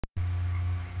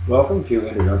Welcome to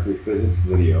Introductory Physics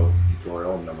video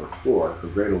tutorial number 4 for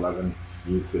grade 11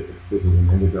 new physics. This is an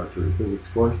introductory physics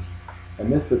course,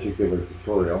 and this particular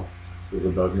tutorial is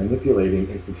about manipulating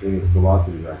instantaneous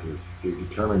velocity vectors to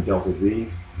determine delta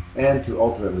v and to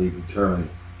ultimately determine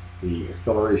the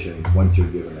acceleration once you're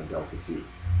given a delta t.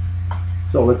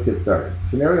 So let's get started.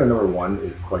 Scenario number 1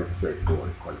 is quite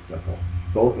straightforward, quite simple.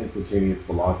 Both instantaneous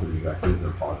velocity vectors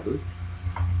are positive,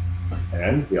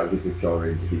 and the object is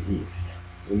accelerating to the east.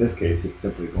 In this case, it's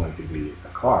simply going to be a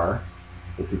car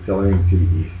that's accelerating to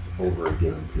the east over a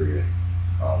given period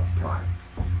of time.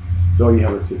 So you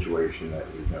have a situation that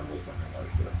resembles something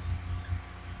like this.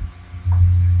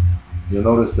 You'll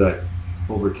notice that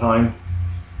over time,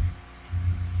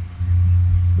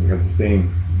 we have the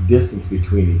same distance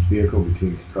between each vehicle,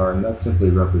 between each car, and that's simply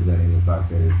representing the fact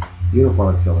that it's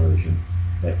uniform acceleration,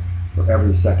 that for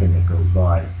every second that goes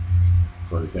by,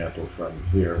 for example, from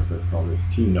here, let's call this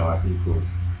t naught equals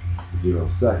 0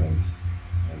 seconds,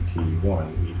 and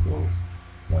t1 equals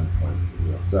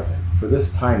 1.0 seconds. For this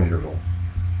time interval,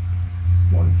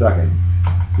 1 second,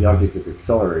 the object is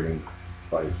accelerating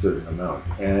by a certain amount,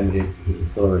 and it is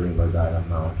accelerating by that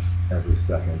amount every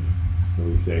second. So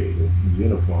we say it is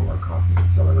uniform or constant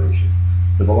acceleration.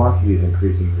 The velocity is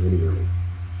increasing linearly.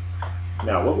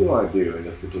 Now, what we want to do in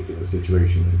this particular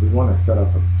situation is we want to set up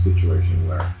a situation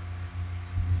where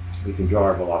we can draw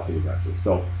our velocity vectors.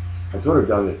 So I've sort of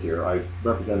done this here. I've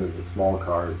represented the small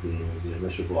car as being the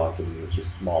initial velocity, which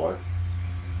is smaller,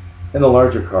 and the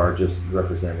larger car just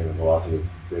representing the velocity that's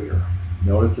bigger.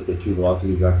 Notice that the two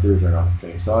velocity vectors are not the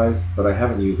same size, but I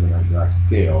haven't used an exact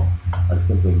scale. I've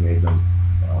simply made them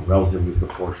relatively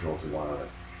proportional to one another.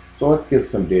 So let's get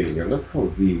some data here. Let's call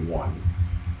v1.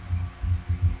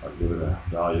 I'll give it a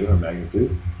value, a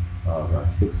magnitude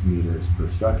of 6 meters per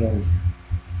second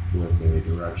with a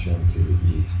direction to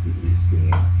the east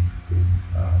being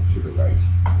to the right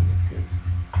in this case.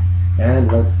 And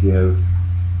let's give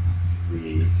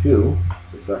v2,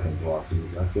 the second velocity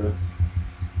vector,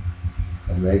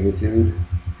 a magnitude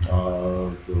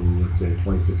of, let's say,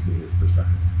 26 meters per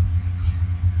second.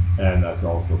 And that's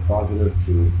also positive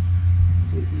to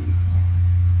the east.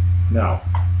 Now,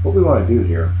 what we want to do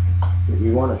here is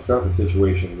we want to set up a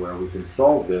situation where we can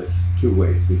solve this two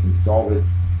ways. We can solve it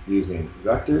using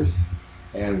vectors,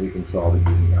 and we can solve it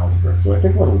using algebra. So I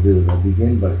think what I'll do is I'll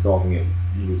begin by solving it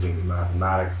using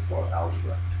mathematics or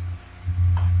algebra.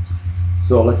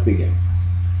 So let's begin.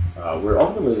 We're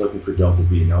ultimately looking for delta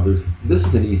v. Now this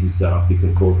is an easy setup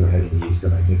because both are heading east,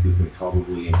 and I think we can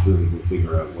probably intuitively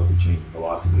figure out what the change in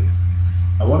velocity is.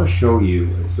 I want to show you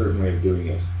a certain way of doing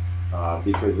it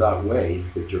because that way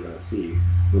that you're going to see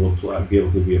will be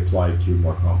able to be applied to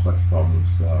more complex problems,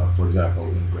 for example,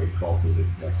 in grade 12 physics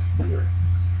next year.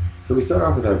 So we start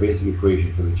off with our basic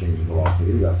equation for the change in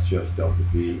velocity. That's just delta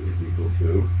v is equal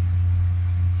to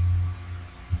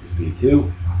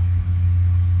v2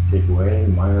 take away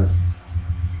minus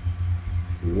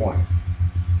v1.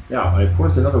 Now, of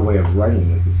course, another way of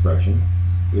writing this expression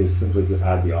is simply to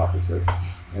add the opposite.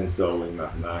 And so in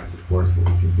mathematics, of course,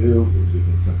 what we can do is we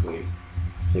can simply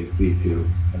take v2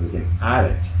 and we can add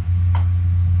it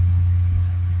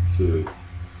to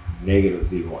negative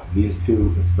v1. These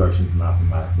two expressions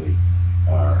mathematically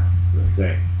are the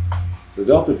same. So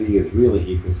delta v is really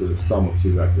equal to the sum of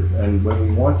two vectors. And when we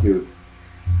want to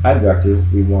add vectors,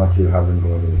 we want to have them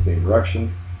going in the same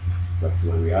direction. That's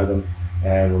the way we add them.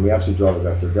 And when we actually draw the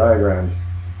vector diagrams,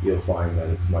 you'll find that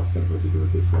it's much simpler to do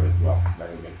it this way as well.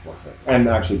 That makes more sense. And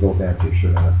actually both answers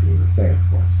should end up being the same, of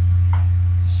course.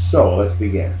 So let's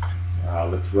begin.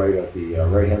 Let's write at the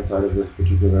right-hand side of this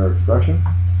particular expression.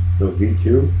 So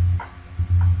v2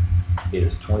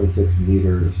 is 26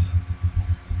 meters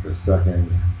per second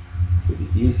to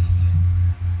the east,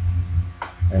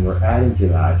 and we're adding to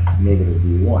that negative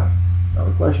v1. Now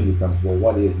the question becomes, well,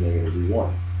 what is negative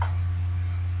v1?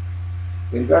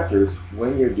 In vectors,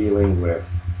 when you're dealing with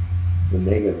the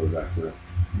negative vector,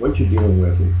 what you're dealing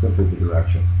with is simply the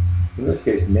direction. In this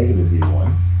case, negative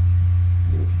v1.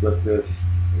 Let's flip this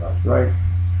left, right.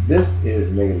 This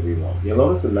is negative v1. You'll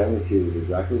notice the magnitude is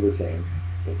exactly the same.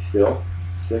 It's still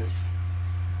 6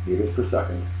 meters per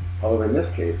second. However, in this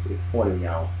case, it's pointing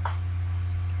now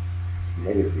to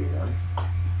negative v1,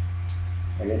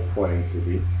 and it's pointing to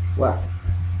the west.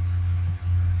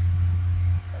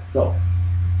 So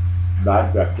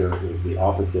that vector is the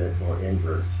opposite or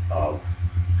inverse of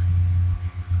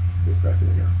this vector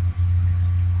here.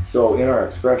 So in our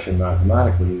expression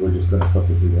mathematically, we're just going to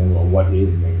substitute in, well, what is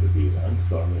negative v1?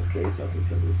 So in this case, I can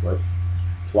simply put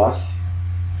plus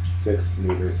 6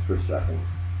 meters per second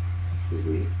to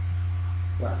the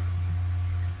west.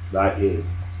 That is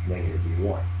negative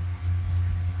v1.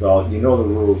 Well, you know the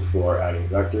rules for adding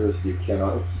vectors. You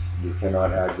cannot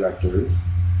add vectors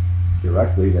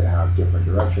directly that have different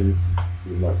directions.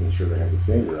 You must ensure they have the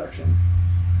same direction.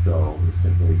 So we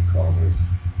simply call this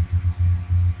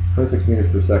 26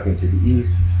 meters per second to the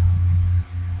east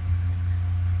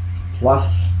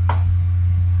plus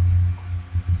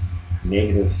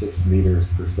negative 6 meters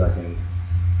per second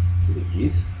to the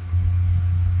east.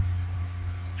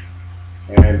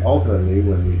 And ultimately,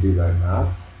 when we do that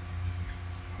math,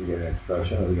 we get an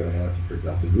expression, or we get an answer for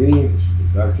delta v, which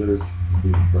is the vectors.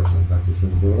 These, of course, are vector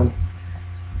symbols of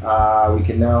them. We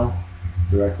can now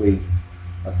directly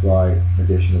apply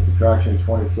addition and subtraction.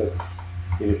 26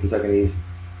 meters per second east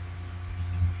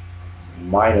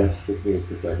minus 6 meters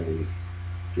per second east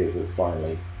gives us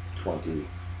finally 20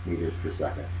 meters per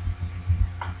second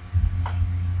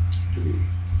to the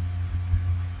east.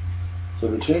 So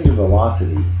the change of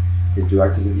velocity is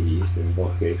directed to the east. In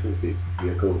both cases, the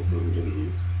vehicle is moving to the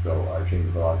east, so our change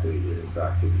of velocity is in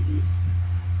fact to the east.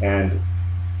 And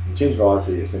the change of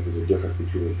velocity is simply the difference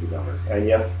between the two numbers. And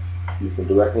yes, you can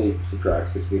directly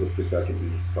subtract 6 meters per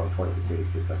second east from 26 meters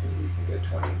per second east and get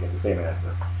 20 and get the same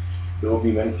answer. There will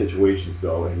be many situations,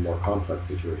 though, in more complex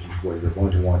situations, where you're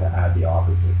going to want to add the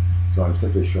opposite. So I'm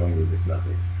simply showing you this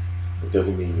method. It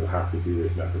doesn't mean you have to do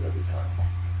this method every time.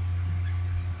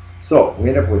 So we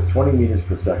end up with 20 meters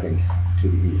per second to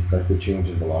the east. That's the change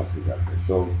in velocity vector.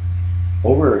 So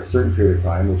over a certain period of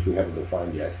time, which we haven't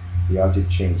defined yet, the object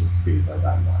changes speed by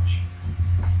that much.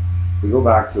 If we go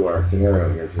back to our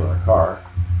scenario here, to our car,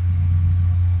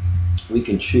 we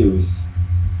can choose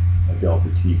a delta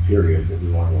t period that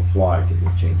we want to apply to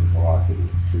this change in velocity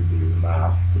to do the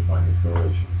math to find the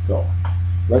acceleration. So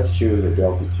let's choose a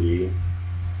delta t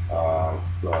of,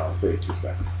 say, 2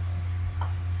 seconds.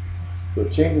 So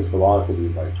it changes velocity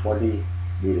by 20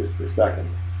 meters per second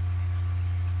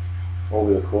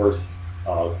over the course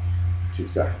of 2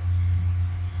 seconds.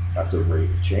 That's a rate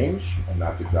of change, and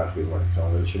that's exactly what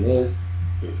acceleration is.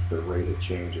 It's the rate of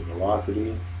change of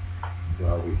velocity.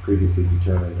 Well, we previously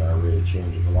determined our rate of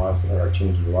change of velocity, or our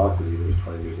change of velocity was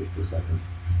 20 meters per second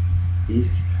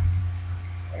east,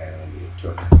 and it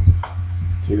took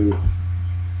 2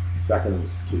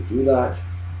 seconds to do that.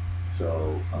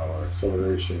 So our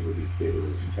acceleration would be stated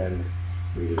as 10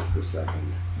 meters per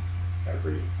second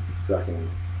every second,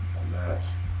 and that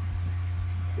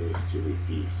is to the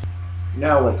east.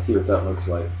 Now let's see what that looks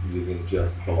like using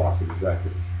just velocity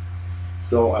vectors.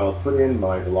 So I'll put in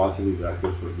my velocity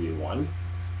vector for v1.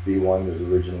 v1 was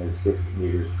originally 6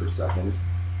 meters per second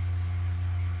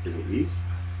to the east,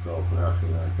 so perhaps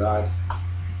something like that.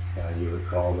 And you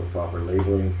recall the proper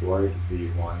labeling for it.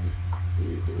 v1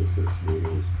 is equal to 6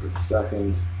 meters per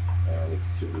second, and it's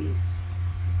to the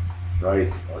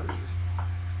right or east.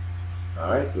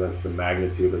 Alright, so that's the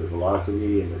magnitude of the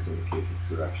velocity, and this indicates its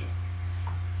direction.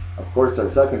 Of course, our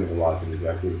second velocity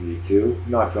vector, v2,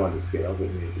 not drawn to scale, but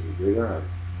needed to be bigger. I have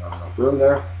not enough room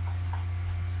there.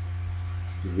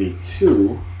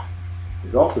 v2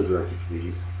 is also directed to the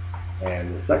east,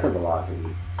 and the second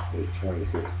velocity is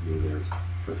 26 meters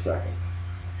per second.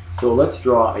 So let's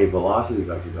draw a velocity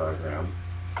vector diagram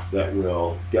that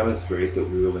will demonstrate that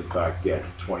we will in fact get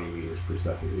 20 meters per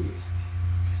second east.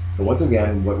 So once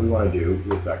again, what we want to do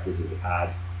with vectors is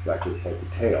add vectors head to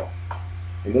tail.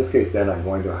 In this case, then, I'm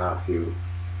going to have to,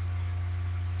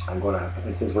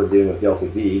 and since we're dealing with delta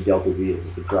v is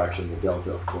a subtraction. The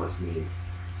delta, of course, means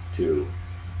to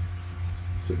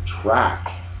subtract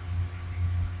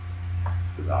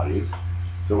the values.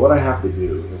 So what I have to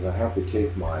do is I have to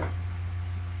take my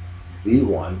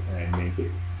v1 and make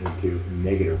it into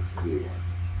negative v1.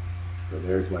 So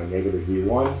there's my negative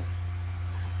v1,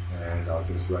 and I'll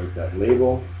just write that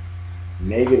label.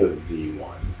 Negative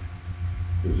v1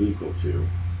 is equal to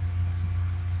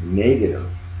negative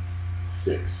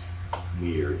 6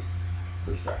 meters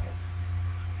per second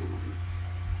to the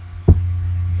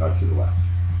east, to the west.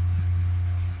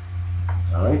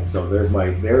 All right, so there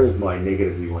is my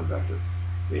negative v1 vector.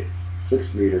 It's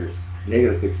 6 meters,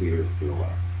 negative 6 meters to the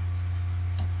west.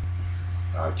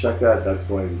 Check that. That's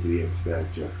going to be instead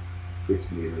just 6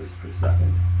 meters per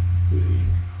second to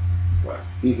the west.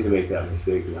 It's easy to make that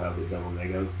mistake to have the double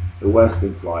negative. The west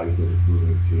implies that it's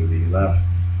moving to the left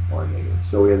or negative.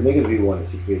 So we have negative v1 is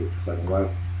 6 meters per second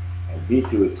west, and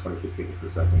v2 is 26 meters per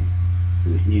second to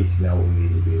the east. Now what we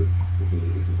need to do is we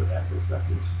need to simply add those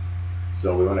vectors.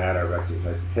 So we want to add our vectors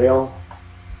head to tail.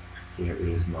 Here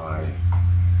is my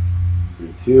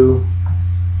v2.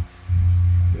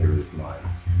 Here is my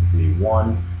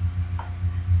v1.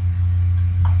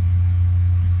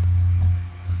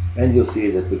 And you'll see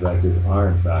that the vectors are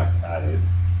in fact added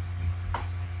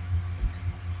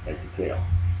head to tail.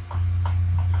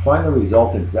 find the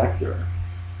resultant vector,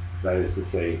 that is to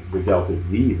say, the delta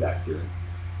v vector,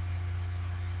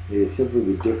 is simply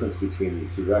the difference between these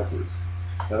two vectors.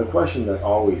 Now the question that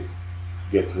always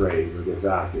gets raised or gets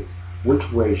asked is,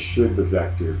 which way should the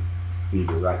vector be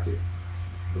directed?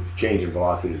 The change in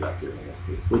velocity vector in this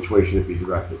case. Which way should it be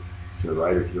directed? To the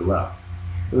right or to the left?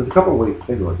 Well, there's a couple of ways to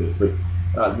think about this, but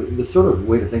the sort of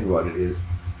way to think about it is,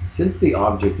 since the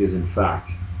object is in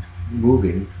fact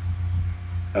moving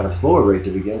at a slower rate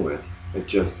to begin with, at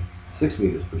just 6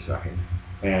 meters per second,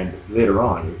 and later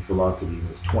on its velocity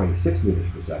was 26 meters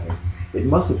per second, it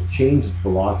must have changed its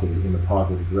velocity in the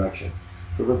positive direction.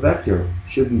 So the vector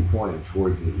should be pointing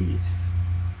towards the east.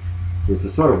 There's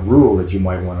a sort of rule that you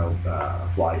might want to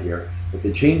apply here, that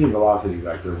the change in velocity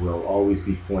vector will always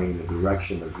be pointing in the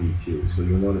direction of v2. So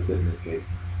you'll notice that in this case,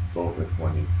 both are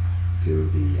pointing to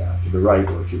the right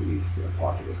or to the east, to the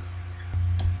positive.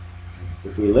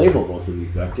 If we label both of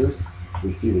these vectors,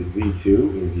 we see that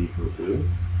v2 is equal to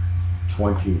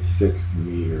 26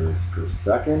 meters per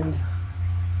second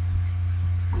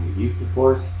in the east, of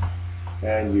course,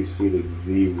 and you see that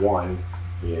v1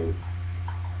 is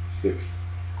 6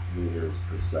 meters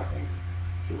per second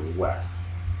to the west.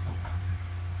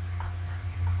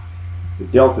 The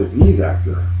delta v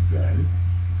vector, then,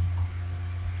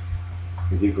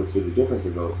 is equal to the difference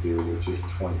of those two, which is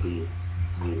 20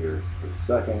 meters per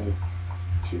second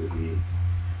to the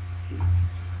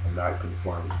east. And that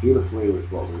conforms beautifully with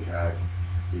what we had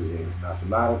using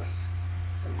mathematics,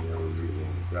 and here we're using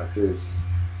vectors,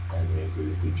 and they agree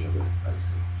with each other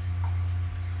nicely.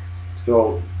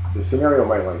 So the scenario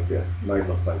might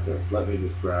look like this. Let me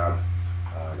just grab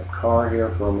the car here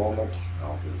for a moment.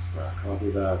 I'll just copy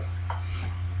that.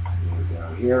 Move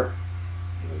down here.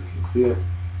 Here you can see it.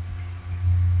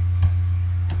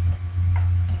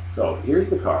 So here's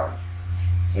the car.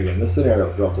 Again, this scenario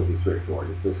is relatively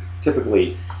straightforward.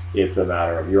 Typically, it's a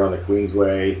matter of you're on the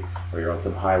Queensway or you're on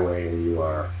some highway and you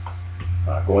are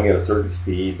going at a certain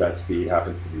speed. That speed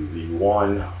happens to be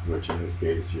v1, which in this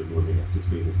case you're moving at 6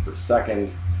 meters per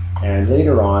second. And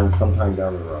later on, sometime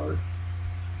down the road,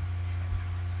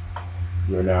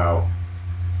 you're now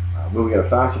moving at a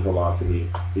faster velocity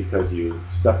because you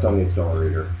stepped on the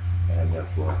accelerator and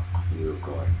therefore you're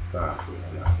going faster,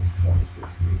 and that was 26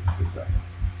 meters per second.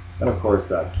 And of course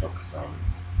that took some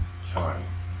time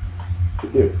to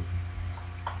do.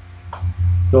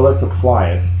 So let's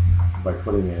apply it by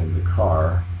putting in the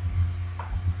car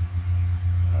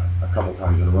a couple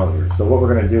times in a row here. So what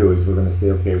we're going to do is we're going to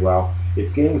say, okay, well,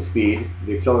 it's gaining speed.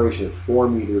 The acceleration is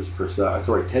 10 meters per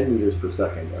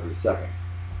second every second.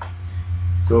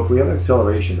 So if we have an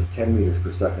acceleration of 10 meters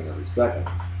per second every second,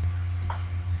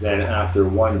 then after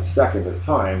 1 second of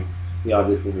time, the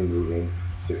object will be moving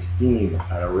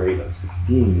at a rate of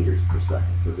 16 meters per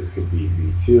second. So this could be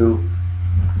v2,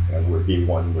 and where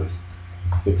v1 was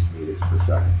 6 meters per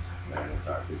second. And in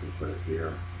fact, we can put it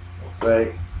here, we'll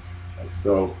say, like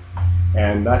so.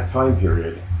 And that time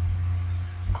period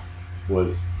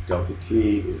was delta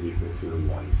t is equal to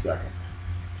 1 second.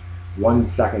 1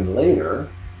 second later,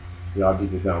 the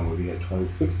object is now moving at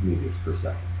 26 meters per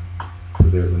second. So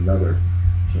there's another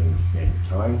change in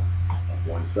time of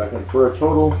 1 second for a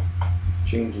total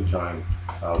change in time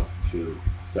of 2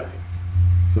 seconds.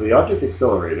 So the object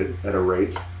accelerated at a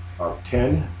rate of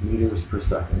 10 meters per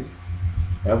second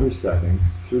every second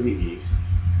to the east,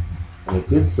 and it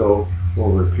did so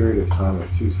over a period of time of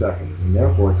 2 seconds, and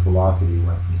therefore its velocity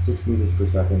went from 6 meters per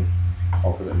second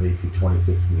ultimately to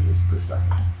 26 meters per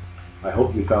second. I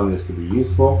hope you found this to be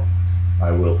useful.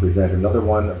 I will present another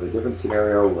one of a different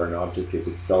scenario where an object is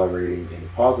accelerating in the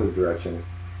positive direction,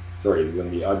 when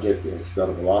the object has got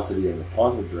a velocity in the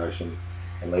positive direction,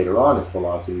 and later on its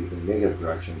velocity is in the negative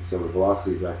direction, so the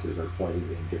velocity vectors are pointing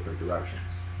in different directions.